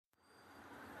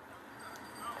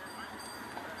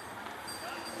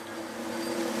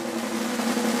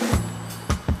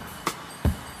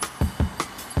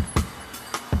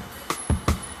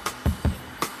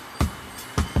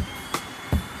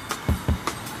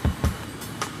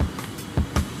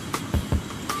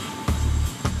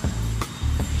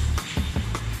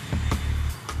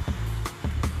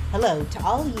Hello to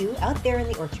all you out there in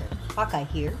the orchard. Hawkeye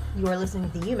here. You are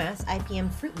listening to the UMass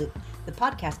IPM Fruit Loop, the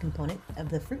podcast component of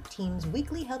the Fruit Team's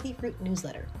weekly Healthy Fruit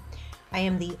newsletter. I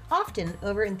am the often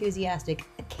over-enthusiastic,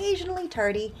 occasionally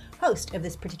tardy host of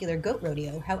this particular goat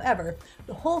rodeo. However,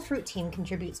 the whole Fruit Team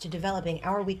contributes to developing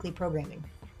our weekly programming.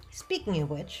 Speaking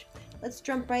of which, let's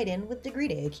jump right in with Degree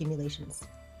Day accumulations.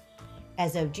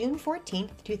 As of June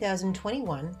 14th,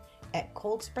 2021, at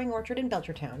Cold Spring Orchard in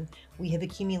Belchertown, we have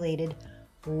accumulated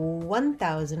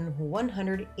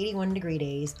 1,181 degree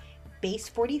days, base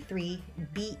 43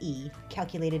 BE,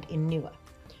 calculated in NUA.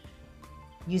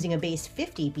 Using a base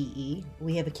 50 BE,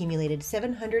 we have accumulated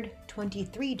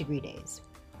 723 degree days.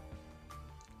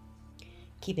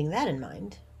 Keeping that in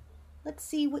mind, let's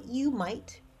see what you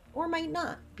might or might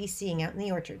not be seeing out in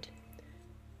the orchard.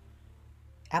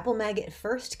 Apple maggot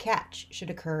first catch should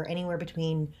occur anywhere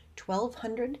between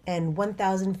 1,200 and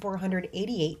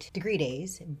 1,488 degree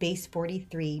days, base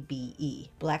 43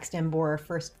 BE. Black stem borer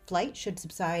first flight should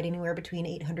subside anywhere between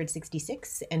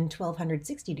 866 and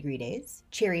 1,260 degree days.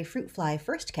 Cherry fruit fly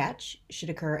first catch should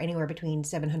occur anywhere between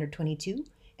 722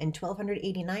 and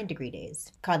 1,289 degree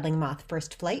days. Codling moth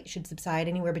first flight should subside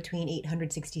anywhere between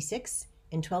 866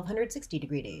 and 1,260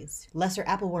 degree days. Lesser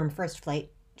appleworm first flight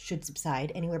should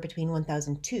subside anywhere between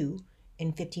 1,002 and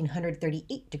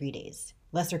 1,538 degree days.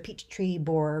 Lesser peach tree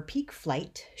borer peak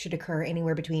flight should occur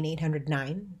anywhere between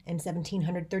 809 and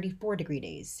 1,734 degree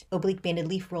days. Oblique banded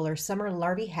leaf roller summer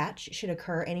larvae hatch should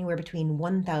occur anywhere between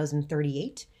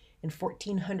 1,038 and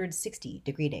 1,460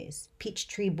 degree days. Peach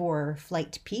tree borer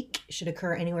flight peak should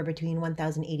occur anywhere between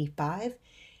 1,085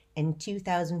 and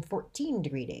 2,014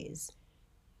 degree days.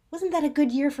 Wasn't that a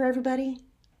good year for everybody?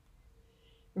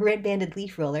 Red-banded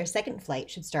leaf roller second flight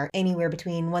should start anywhere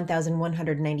between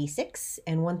 1,196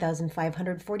 and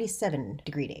 1,547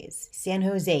 degree days. San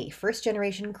Jose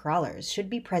first-generation crawlers should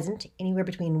be present anywhere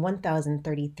between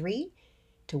 1,033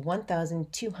 to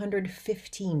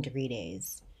 1,215 degree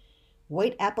days.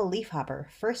 White apple leafhopper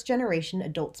first-generation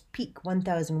adults peak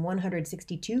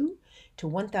 1,162 to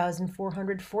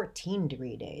 1,414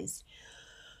 degree days.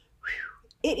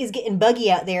 It is getting buggy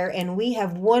out there, and we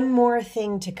have one more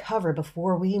thing to cover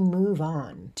before we move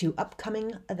on to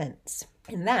upcoming events,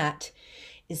 and that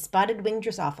is spotted wing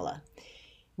Drosophila.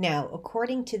 Now,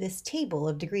 according to this table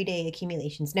of degree day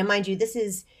accumulations, now mind you, this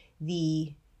is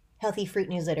the Healthy Fruit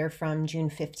newsletter from June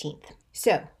 15th.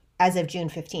 So, as of June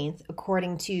 15th,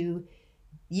 according to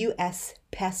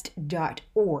uspest.org,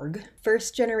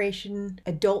 first generation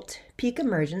adult peak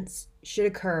emergence should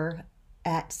occur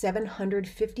at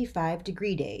 755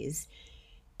 degree days,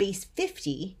 base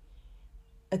 50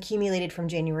 accumulated from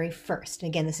January 1st. And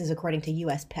again, this is according to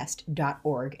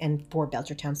uspest.org and for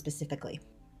Belchertown specifically.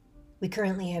 We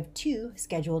currently have 2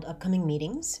 scheduled upcoming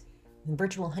meetings. The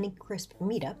virtual Honeycrisp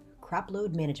meetup, Crop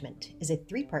Load Management, is a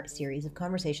 3-part series of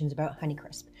conversations about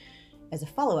Honeycrisp. As a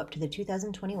follow-up to the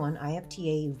 2021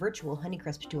 IFTA virtual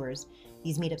Honeycrisp tours,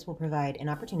 these meetups will provide an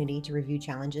opportunity to review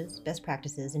challenges, best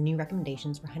practices, and new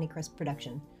recommendations for Honeycrisp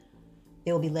production.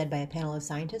 They will be led by a panel of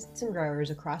scientists and growers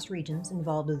across regions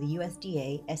involved with the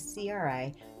USDA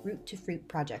SCRI Root to Fruit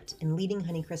project and leading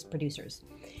Honeycrisp producers.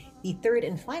 The 3rd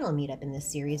and final meetup in this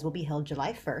series will be held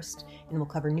July 1st and will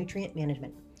cover nutrient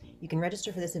management. You can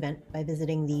register for this event by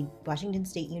visiting the Washington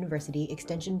State University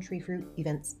Extension Tree Fruit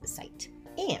Events site.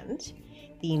 And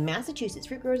the Massachusetts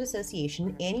Fruit Growers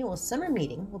Association annual summer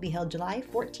meeting will be held July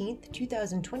 14th,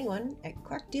 2021 at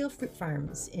Clarkdale Fruit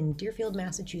Farms in Deerfield,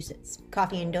 Massachusetts.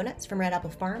 Coffee and donuts from Red Apple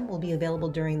Farm will be available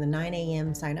during the 9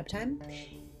 a.m. sign-up time.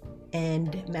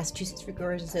 And Massachusetts Fruit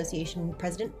Growers Association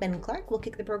President Ben Clark will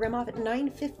kick the program off at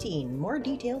 9:15. More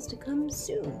details to come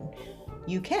soon.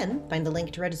 You can find the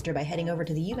link to register by heading over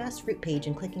to the UMass Fruit page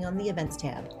and clicking on the Events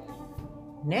tab.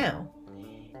 Now,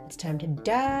 it's time to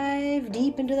dive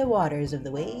deep into the waters of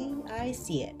the way I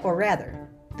see it. Or rather,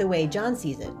 the way John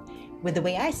sees it, with the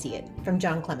way I see it from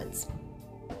John Clements.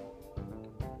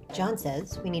 John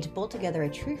says we need to pull together a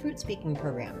tree fruit speaking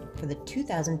program for the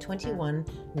 2021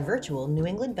 virtual New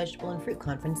England Vegetable and Fruit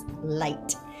Conference,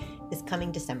 LIGHT, this coming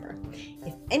December.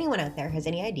 If anyone out there has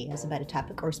any ideas about a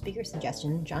topic or speaker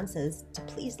suggestion, John says to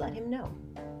please let him know.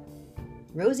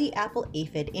 Rosy apple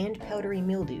aphid and powdery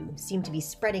mildew seem to be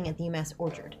spreading at the UMass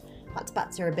orchard.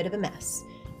 Hotspots are a bit of a mess.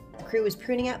 The crew is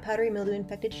pruning out powdery mildew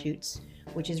infected shoots,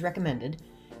 which is recommended,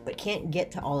 but can't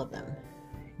get to all of them.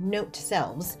 Note to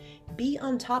selves, be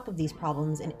on top of these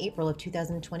problems in April of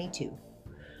 2022.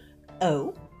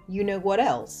 Oh, you know what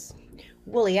else?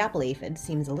 Woolly apple aphid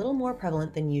seems a little more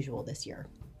prevalent than usual this year,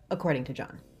 according to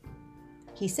John.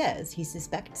 He says he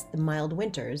suspects the mild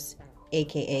winters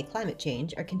aka climate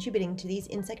change, are contributing to these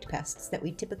insect pests that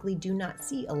we typically do not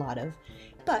see a lot of,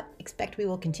 but expect we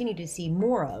will continue to see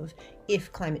more of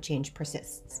if climate change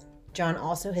persists. John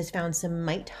also has found some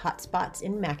mite hotspots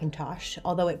in McIntosh,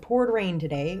 although it poured rain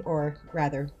today, or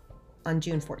rather on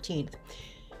June 14th.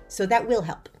 So that will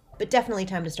help, but definitely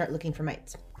time to start looking for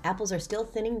mites. Apples are still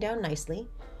thinning down nicely,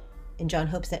 and John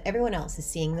hopes that everyone else is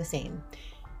seeing the same.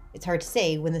 It's hard to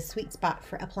say when the sweet spot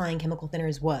for applying chemical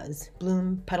thinners was,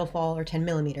 bloom, petal fall, or 10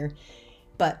 millimeter,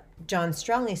 but John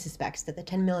strongly suspects that the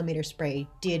 10 millimeter spray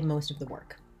did most of the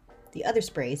work. The other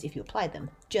sprays, if you applied them,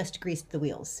 just greased the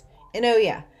wheels. And oh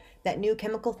yeah, that new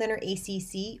chemical thinner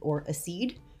ACC, or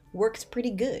Acid, works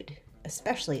pretty good,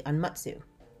 especially on Mutsu.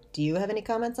 Do you have any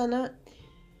comments on that?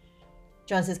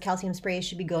 John says calcium sprays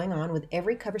should be going on with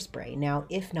every cover spray now,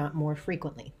 if not more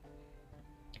frequently.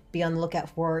 Be on the lookout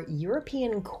for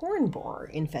European corn borer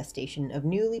infestation of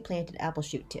newly planted apple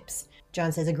shoot tips.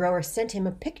 John says a grower sent him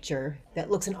a picture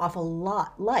that looks an awful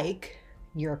lot like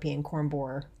European corn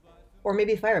borer. Or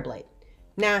maybe fire blight.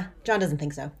 Nah, John doesn't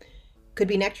think so. Could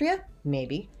be Nectria?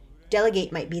 Maybe.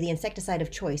 Delegate might be the insecticide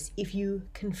of choice if you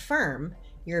confirm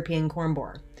European corn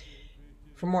borer.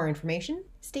 For more information,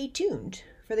 stay tuned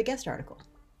for the guest article.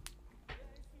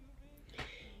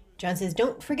 John says,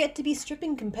 don't forget to be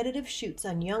stripping competitive shoots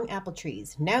on young apple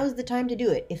trees. Now's the time to do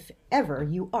it, if ever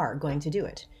you are going to do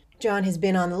it. John has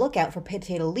been on the lookout for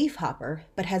potato leafhopper,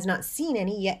 but has not seen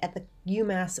any yet at the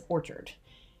UMass orchard.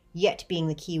 Yet being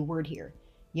the key word here.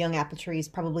 Young apple trees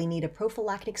probably need a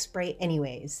prophylactic spray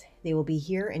anyways. They will be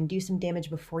here and do some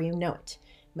damage before you know it.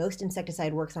 Most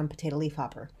insecticide works on potato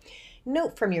leafhopper.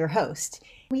 Note from your host,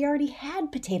 we already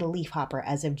had potato leafhopper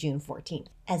as of June 14th.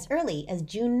 As early as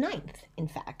June 9th, in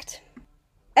fact.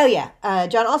 Oh yeah,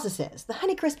 John also says, the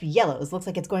Honeycrisp Yellows looks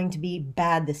like it's going to be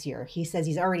bad this year. He says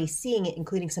he's already seeing it,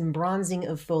 including some bronzing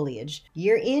of foliage.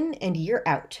 Year in and year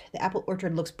out, the apple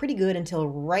orchard looks pretty good until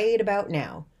right about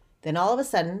now. Then all of a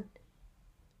sudden...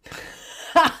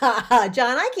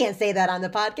 John, I can't say that on the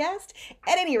podcast.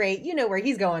 At any rate, you know where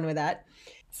he's going with that.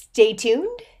 Stay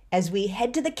tuned as we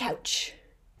head to the couch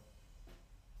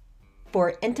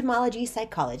for Entomology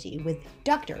Psychology with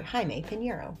Dr. Jaime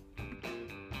Pinheiro.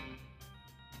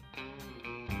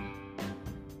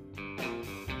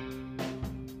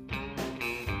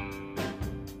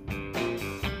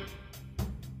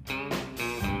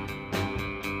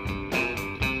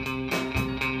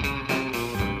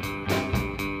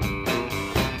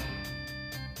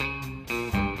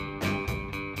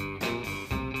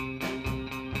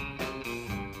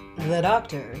 The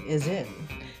doctor is in.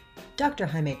 Dr.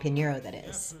 Jaime Pinheiro, that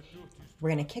is.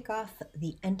 We're going to kick off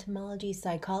the Entomology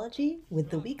Psychology with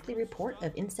the weekly report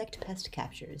of insect pest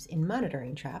captures in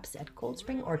monitoring traps at Cold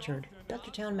Spring Orchard,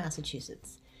 Belchertown,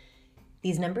 Massachusetts.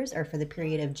 These numbers are for the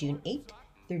period of June 8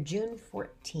 through June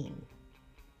 14.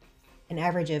 An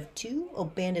average of two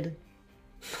oblique-banded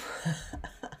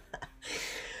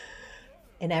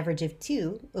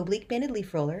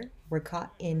leaf roller were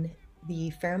caught in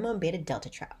the pheromone-baited delta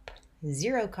trap.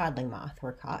 0 codling moth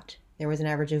were caught. There was an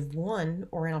average of 1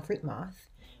 oriental fruit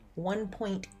moth,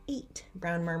 1.8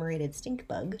 brown marmorated stink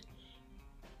bug,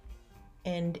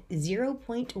 and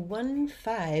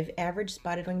 0.15 average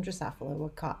spotted winged Drosophila were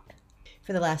caught.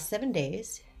 For the last 7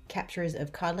 days, captures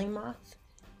of codling moth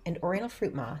and oriental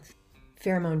fruit moth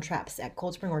pheromone traps at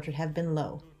Cold Spring Orchard have been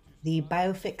low. The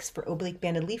biofix for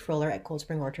oblique-banded leaf roller at Cold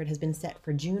Spring Orchard has been set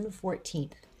for June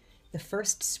 14th. The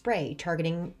first spray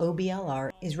targeting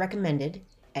OBLR is recommended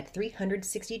at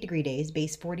 360 degree days,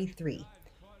 base 43,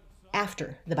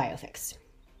 after the biofix.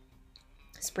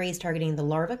 Sprays targeting the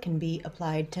larva can be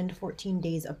applied 10 to 14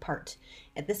 days apart.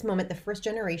 At this moment, the first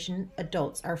generation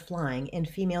adults are flying and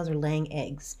females are laying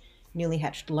eggs. Newly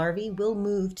hatched larvae will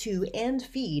move to and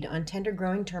feed on tender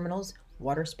growing terminals,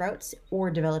 water sprouts, or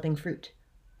developing fruit.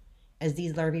 As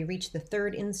these larvae reach the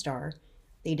third instar,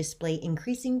 they display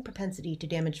increasing propensity to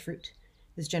damage fruit.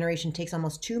 This generation takes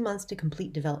almost 2 months to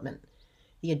complete development.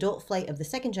 The adult flight of the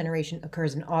second generation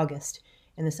occurs in August,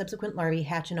 and the subsequent larvae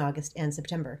hatch in August and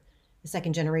September. The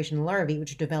second generation larvae,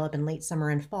 which develop in late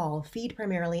summer and fall, feed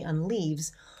primarily on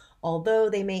leaves, although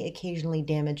they may occasionally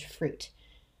damage fruit.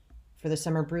 For the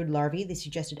summer brood larvae, the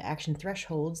suggested action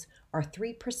thresholds are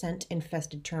 3%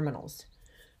 infested terminals.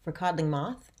 For codling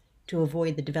moth, to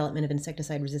avoid the development of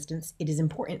insecticide resistance, it is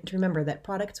important to remember that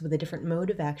products with a different mode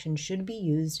of action should be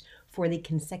used for the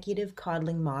consecutive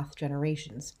codling moth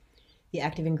generations. The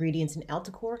active ingredients in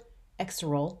Altacor,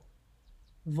 Exirol,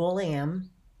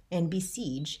 Voleam, and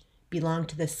Besiege belong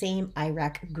to the same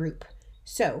IRAC group.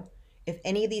 So, if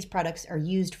any of these products are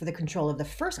used for the control of the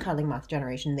first codling moth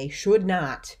generation, they should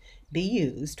not be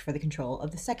used for the control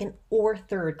of the second or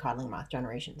third codling moth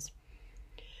generations.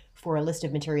 For a list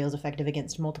of materials effective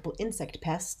against multiple insect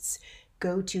pests,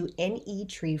 go to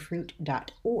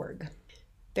netreefruit.org.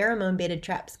 Pheromone-baited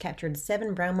traps captured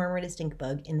 7 brown marmorated stink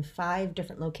bug in 5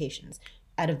 different locations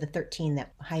out of the 13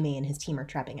 that Jaime and his team are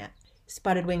trapping at.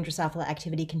 Spotted-winged Drosophila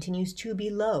activity continues to be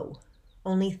low.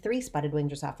 Only 3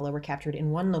 spotted-winged Drosophila were captured in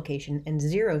 1 location and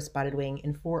 0 spotted wing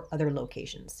in 4 other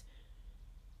locations.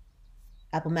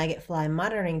 Apple maggot fly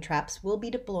monitoring traps will be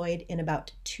deployed in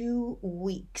about 2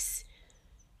 weeks.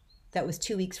 That was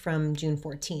 2 weeks from June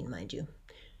 14, mind you.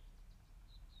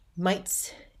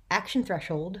 Mites action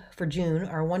threshold for June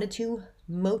are 1 to 2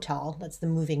 motol, that's the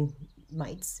moving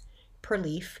mites, per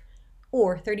leaf,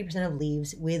 or 30% of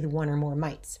leaves with 1 or more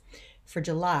mites. For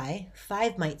July,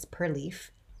 5 mites per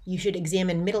leaf. You should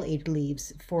examine middle-aged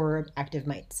leaves for active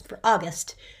mites. For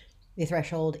August, the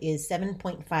threshold is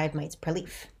 7.5 mites per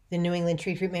leaf. The New England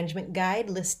Tree Fruit Management Guide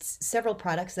lists several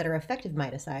products that are effective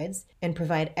miticides and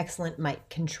provide excellent mite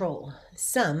control.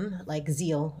 Some, like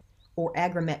Zeal or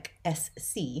Agrimec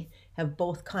SC, have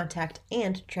both contact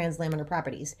and translaminar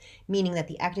properties, meaning that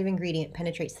the active ingredient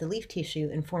penetrates the leaf tissue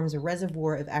and forms a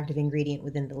reservoir of active ingredient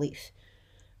within the leaf.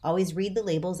 Always read the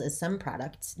labels, as some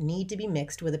products need to be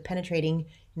mixed with a penetrating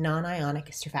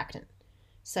non-ionic surfactant,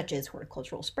 such as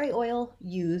horticultural spray oil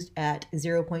used at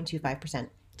 0.25%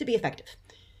 to be effective.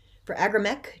 For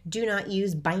Agrimec, do not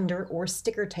use binder or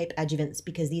sticker type adjuvants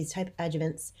because these type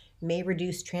adjuvants may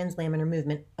reduce translaminar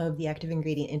movement of the active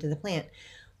ingredient into the plant,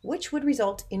 which would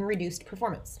result in reduced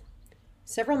performance.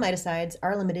 Several miticides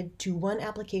are limited to 1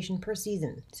 application per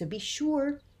season, so be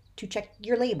sure to check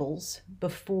your labels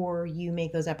before you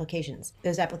make those applications.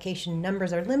 Those application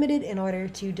numbers are limited in order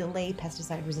to delay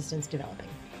pesticide resistance developing.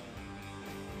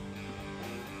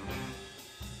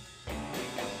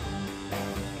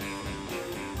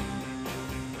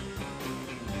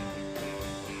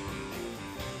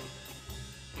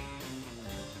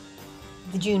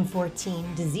 The June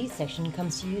 14 disease section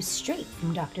comes to you straight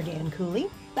from Dr. Dan Cooley.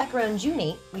 Back around June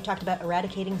 8, we talked about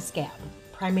eradicating scab,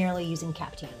 primarily using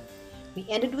Captan. We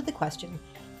ended with the question,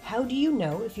 how do you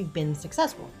know if you've been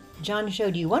successful? John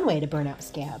showed you one way to burn out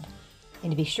scab,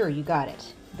 and to be sure you got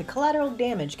it. The collateral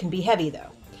damage can be heavy,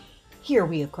 though. Here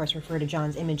we, of course, refer to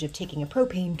John's image of taking a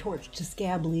propane torch to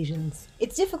scab lesions.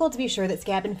 It's difficult to be sure that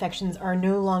scab infections are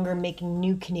no longer making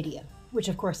new conidia, which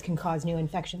of course can cause new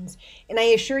infections. And I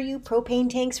assure you, propane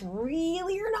tanks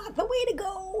really are not the way to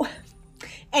go.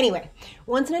 Anyway,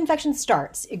 once an infection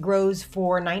starts, it grows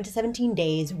for 9 to 17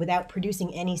 days without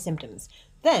producing any symptoms.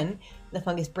 Then, the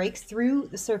fungus breaks through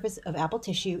the surface of apple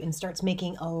tissue and starts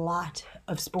making a lot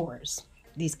of spores,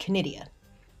 these conidia.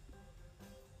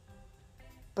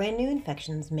 Brand new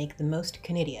infections make the most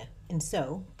conidia, and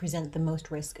so present the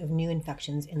most risk of new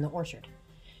infections in the orchard.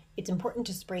 It's important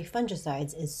to spray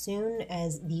fungicides as soon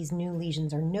as these new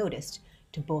lesions are noticed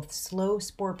to both slow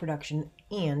spore production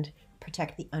and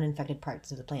protect the uninfected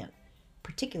parts of the plant,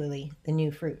 particularly the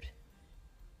new fruit.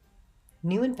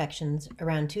 New infections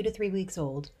around 2 to 3 weeks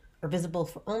old are visible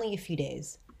for only a few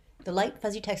days. The light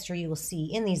fuzzy texture you will see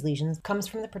in these lesions comes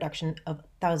from the production of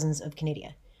thousands of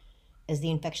conidia. As the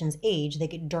infections age, they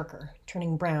get darker,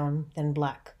 turning brown, then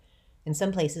black. In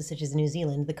some places, such as New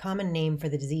Zealand, the common name for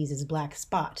the disease is black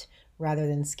spot rather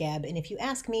than scab, and if you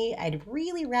ask me, I'd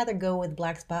really rather go with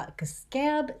black spot because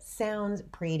scab sounds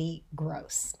pretty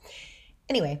gross.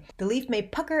 Anyway, the leaf may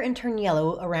pucker and turn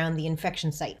yellow around the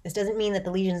infection site. This doesn't mean that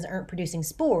the lesions aren't producing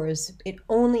spores, it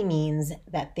only means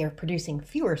that they're producing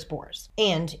fewer spores.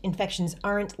 And infections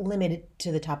aren't limited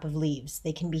to the top of leaves.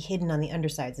 They can be hidden on the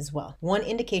undersides as well. One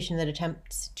indication that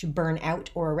attempts to burn out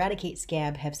or eradicate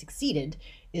scab have succeeded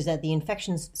is that the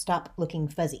infections stop looking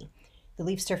fuzzy. The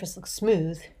leaf surface looks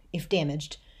smooth, if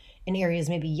damaged, and areas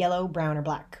may be yellow, brown, or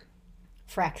black.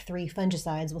 FRAC 3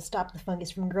 fungicides will stop the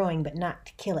fungus from growing but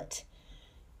not kill it.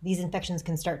 These infections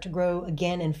can start to grow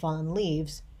again and fall on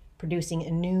leaves, producing a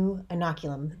new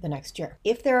inoculum the next year.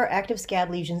 If there are active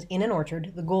scab lesions in an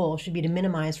orchard, the goal should be to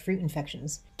minimize fruit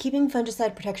infections. Keeping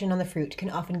fungicide protection on the fruit can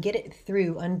often get it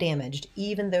through undamaged,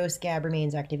 even though scab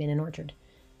remains active in an orchard.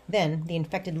 Then, the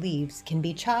infected leaves can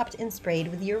be chopped and sprayed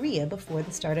with urea before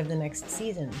the start of the next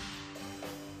season.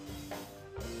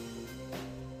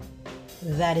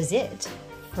 That is it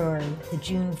for the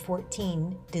June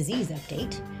 14 disease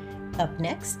update. Up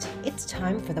next, it's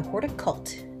time for the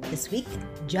Horticult. This week,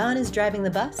 John is driving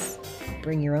the bus.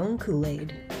 Bring your own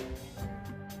Kool-Aid.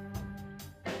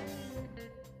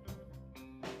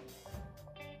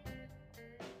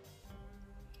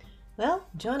 Well,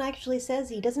 John actually says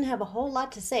he doesn't have a whole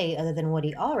lot to say other than what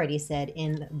he already said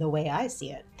in The Way I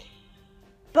See It.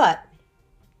 But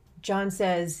John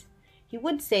says, He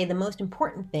would say the most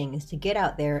important thing is to get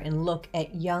out there and look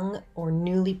at young or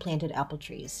newly planted apple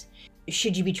trees.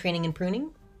 Should you be training and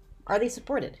pruning? Are they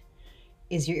supported?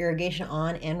 Is your irrigation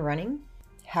on and running?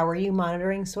 How are you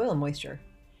monitoring soil moisture?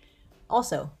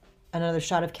 Also, another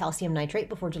shot of calcium nitrate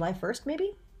before July 1st,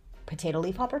 maybe? Potato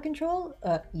leafhopper control?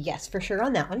 Yes, for sure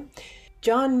on that one.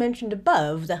 John mentioned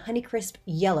above the Honeycrisp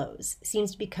yellows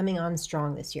seems to be coming on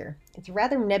strong this year. It's a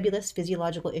rather nebulous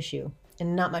physiological issue,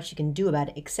 and not much you can do about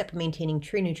it except maintaining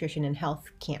tree nutrition and health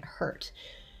can't hurt.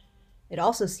 It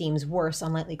also seems worse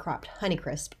on lightly cropped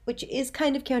Honeycrisp, which is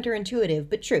kind of counterintuitive,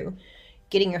 but true.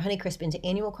 Getting your Honeycrisp into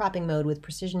annual cropping mode with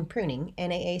precision pruning,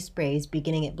 NAA sprays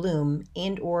beginning at bloom,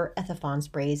 and or Ethifon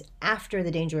sprays after the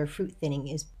danger of fruit thinning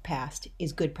is past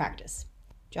is good practice.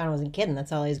 John wasn't kidding,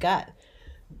 that's all he's got.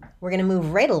 We're going to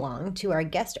move right along to our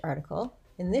guest article,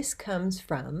 and this comes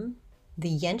from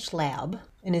the Jentsch Lab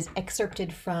and is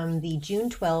excerpted from the June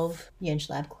 12 Jentsch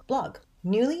Lab blog.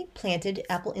 Newly planted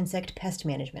apple insect pest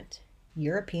management.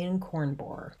 European corn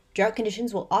borer. Drought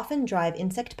conditions will often drive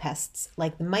insect pests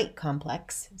like the mite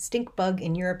complex, stink bug,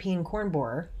 and European corn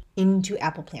borer into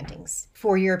apple plantings.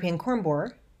 For European corn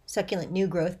borer, succulent new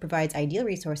growth provides ideal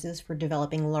resources for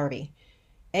developing larvae.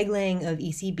 Egg laying of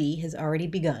ECB has already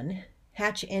begun.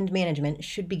 Hatch and management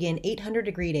should begin 800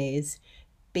 degree days,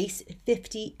 base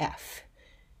 50F.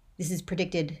 This is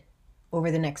predicted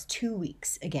over the next 2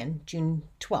 weeks, again, June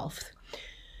 12th.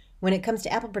 When it comes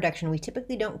to apple production, we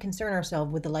typically don't concern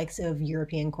ourselves with the likes of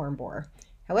European corn borer.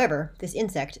 However, this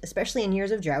insect, especially in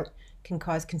years of drought, can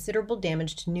cause considerable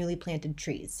damage to newly planted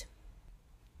trees.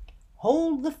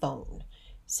 Hold the phone.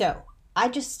 So, I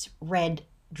just read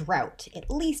drought at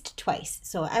least twice,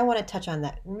 so I want to touch on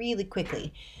that really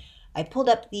quickly. I pulled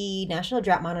up the National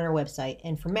Drought Monitor website,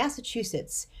 and for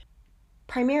Massachusetts,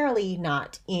 primarily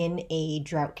not in a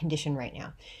drought condition right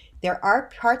now. There are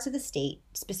parts of the state,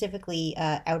 specifically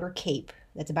Outer Cape,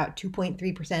 that's about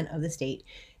 2.3% of the state,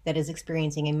 that is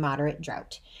experiencing a moderate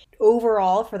drought.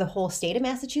 Overall, for the whole state of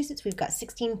Massachusetts, we've got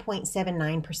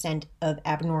 16.79% of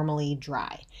abnormally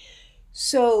dry.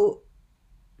 So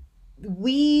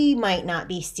we might not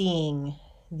be seeing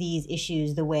these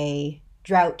issues the way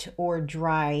drought or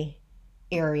dry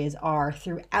areas are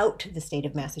throughout the state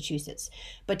of Massachusetts.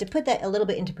 But to put that a little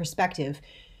bit into perspective,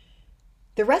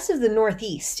 the rest of the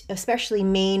Northeast, especially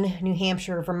Maine, New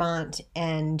Hampshire, Vermont,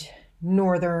 and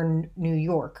northern New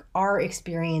York, are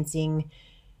experiencing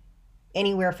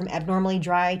anywhere from abnormally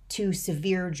dry to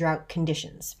severe drought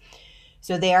conditions.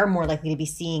 So they are more likely to be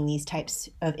seeing these types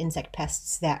of insect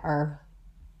pests that are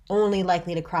only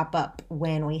likely to crop up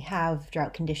when we have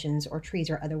drought conditions or trees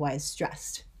are otherwise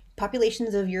stressed.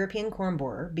 Populations of European corn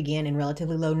borer began in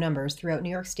relatively low numbers throughout New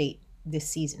York State this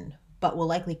season, but will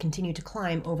likely continue to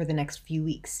climb over the next few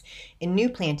weeks. In new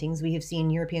plantings, we have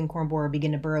seen European corn borer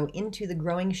begin to burrow into the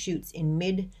growing shoots in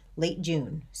mid-late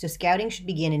June, so scouting should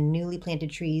begin in newly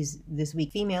planted trees this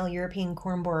week. Female European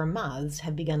corn borer moths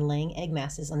have begun laying egg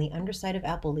masses on the underside of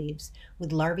apple leaves,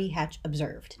 with larvae hatch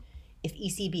observed. If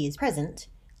ECB is present,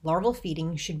 larval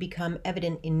feeding should become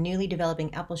evident in newly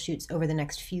developing apple shoots over the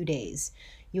next few days.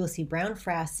 You will see brown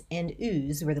frass and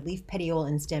ooze where the leaf petiole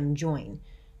and stem join.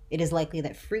 It is likely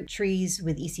that fruit trees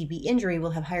with ECB injury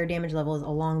will have higher damage levels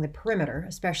along the perimeter,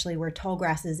 especially where tall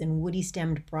grasses and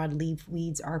woody-stemmed broadleaf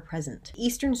weeds are present. The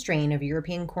eastern strain of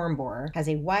European corn borer has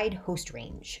a wide host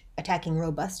range, attacking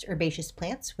robust herbaceous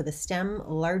plants with a stem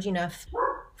large enough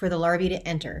for the larvae to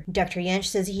enter. Dr. Jentsch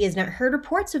says he has not heard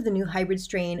reports of the new hybrid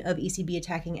strain of ECB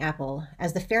attacking apple.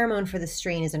 As the pheromone for the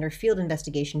strain is under field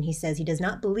investigation, he says he does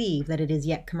not believe that it is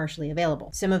yet commercially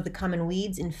available. Some of the common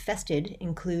weeds infested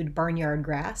include barnyard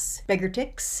grass, beggar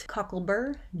ticks,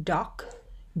 cocklebur, dock,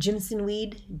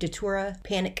 jimsonweed, datura,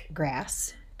 panic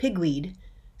grass, pigweed,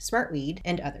 smartweed,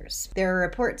 and others. There are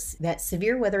reports that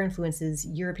severe weather influences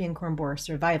European corn borer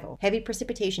survival. Heavy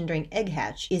precipitation during egg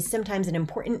hatch is sometimes an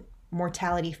important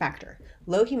mortality factor.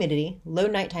 Low humidity, low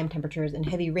nighttime temperatures, and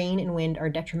heavy rain and wind are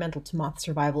detrimental to moth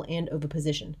survival and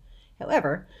oviposition.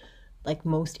 However, like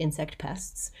most insect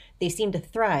pests, they seem to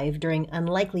thrive during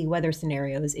unlikely weather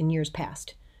scenarios in years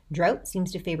past. Drought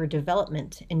seems to favor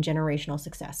development and generational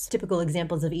success. Typical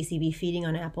examples of ECB feeding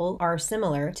on apple are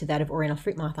similar to that of oriental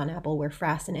fruit moth on apple, where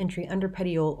frass and entry under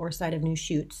petiole or side of new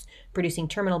shoots, producing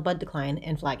terminal bud decline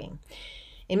and flagging.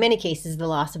 In many cases, the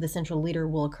loss of the central leader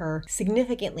will occur,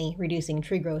 significantly reducing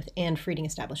tree growth and fruiting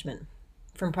establishment.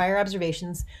 From prior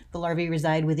observations, the larvae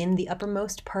reside within the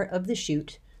uppermost part of the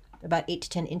shoot, about 8 to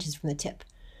 10 inches from the tip.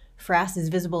 Frass is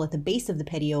visible at the base of the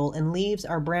petiole, and leaves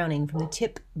are browning from the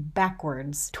tip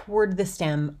backwards toward the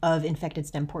stem of infected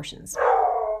stem portions.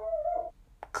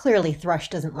 Clearly, thrush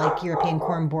doesn't like European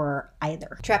corn borer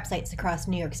either. Trap sites across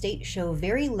New York State show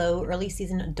very low early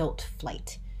season adult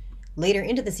flight. Later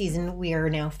into the season, we are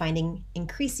now finding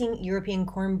increasing European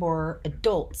corn borer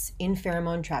adults in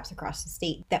pheromone traps across the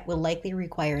state that will likely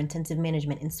require intensive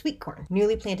management in sweet corn.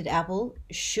 Newly planted apple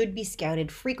should be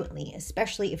scouted frequently,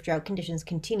 especially if drought conditions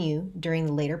continue during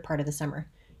the later part of the summer.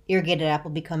 Irrigated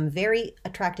apple become very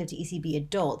attractive to ECB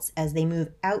adults as they move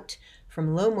out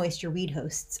from low moisture weed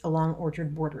hosts along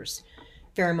orchard borders.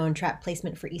 Pheromone trap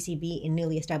placement for ECB in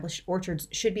newly established orchards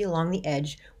should be along the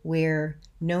edge where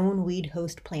known weed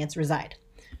host plants reside.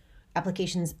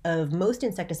 Applications of most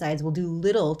insecticides will do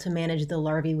little to manage the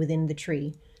larvae within the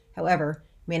tree. However,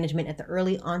 management at the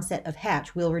early onset of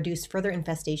hatch will reduce further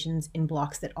infestations in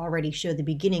blocks that already show the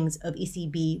beginnings of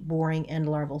ECB boring and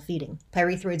larval feeding.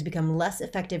 Pyrethroids become less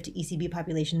effective to ECB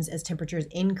populations as temperatures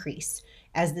increase,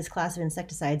 as this class of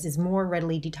insecticides is more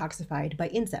readily detoxified by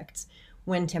insects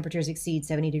when temperatures exceed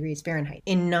 70 degrees Fahrenheit.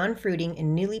 In non-fruiting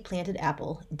and newly planted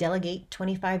apple, Delegate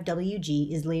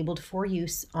 25WG is labeled for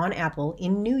use on apple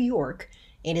in New York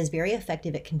and is very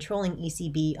effective at controlling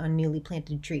ECB on newly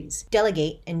planted trees.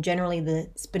 Delegate, and generally the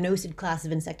spinosad class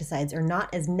of insecticides, are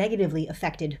not as negatively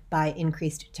affected by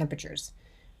increased temperatures.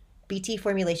 BT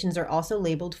formulations are also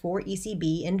labeled for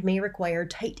ECB and may require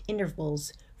tight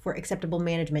intervals for acceptable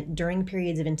management during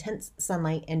periods of intense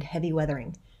sunlight and heavy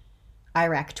weathering.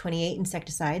 IRAC 28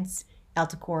 insecticides,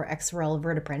 Altacor XRL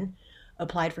vertiprin,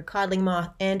 applied for codling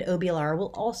moth and OBLR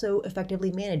will also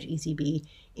effectively manage ECB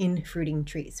in fruiting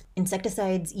trees.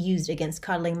 Insecticides used against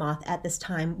codling moth at this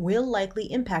time will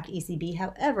likely impact ECB.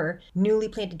 However, newly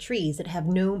planted trees that have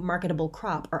no marketable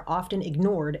crop are often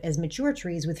ignored as mature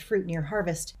trees with fruit near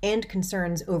harvest, and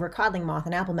concerns over codling moth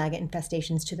and apple maggot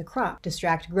infestations to the crop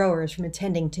distract growers from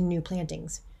attending to new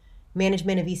plantings.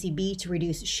 Management of ECB to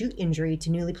reduce shoot injury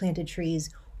to newly planted trees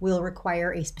will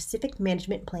require a specific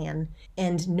management plan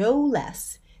and no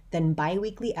less than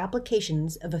biweekly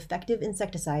applications of effective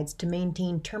insecticides to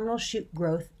maintain terminal shoot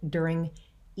growth during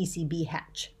ECB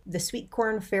hatch. The Sweet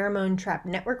Corn Pheromone Trap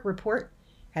Network report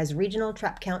has regional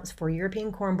trap counts for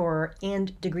European corn borer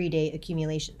and degree day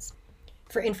accumulations.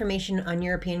 For information on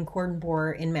European corn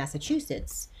borer in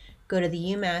Massachusetts, go to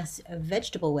the UMass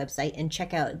Vegetable website and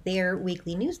check out their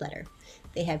weekly newsletter.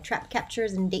 They have trap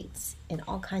captures and dates and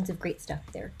all kinds of great stuff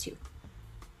there too.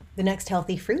 The next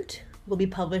healthy fruit will be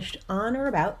published on or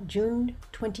about June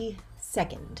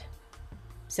 22nd.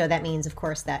 So that means, of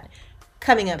course, that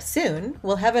coming up soon,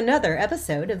 we'll have another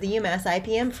episode of the UMass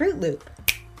IPM Fruit Loop.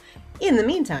 In the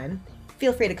meantime,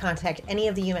 feel free to contact any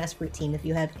of the UMass Fruit team if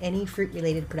you have any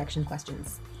fruit-related production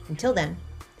questions. Until then,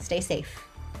 stay safe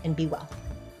and be well.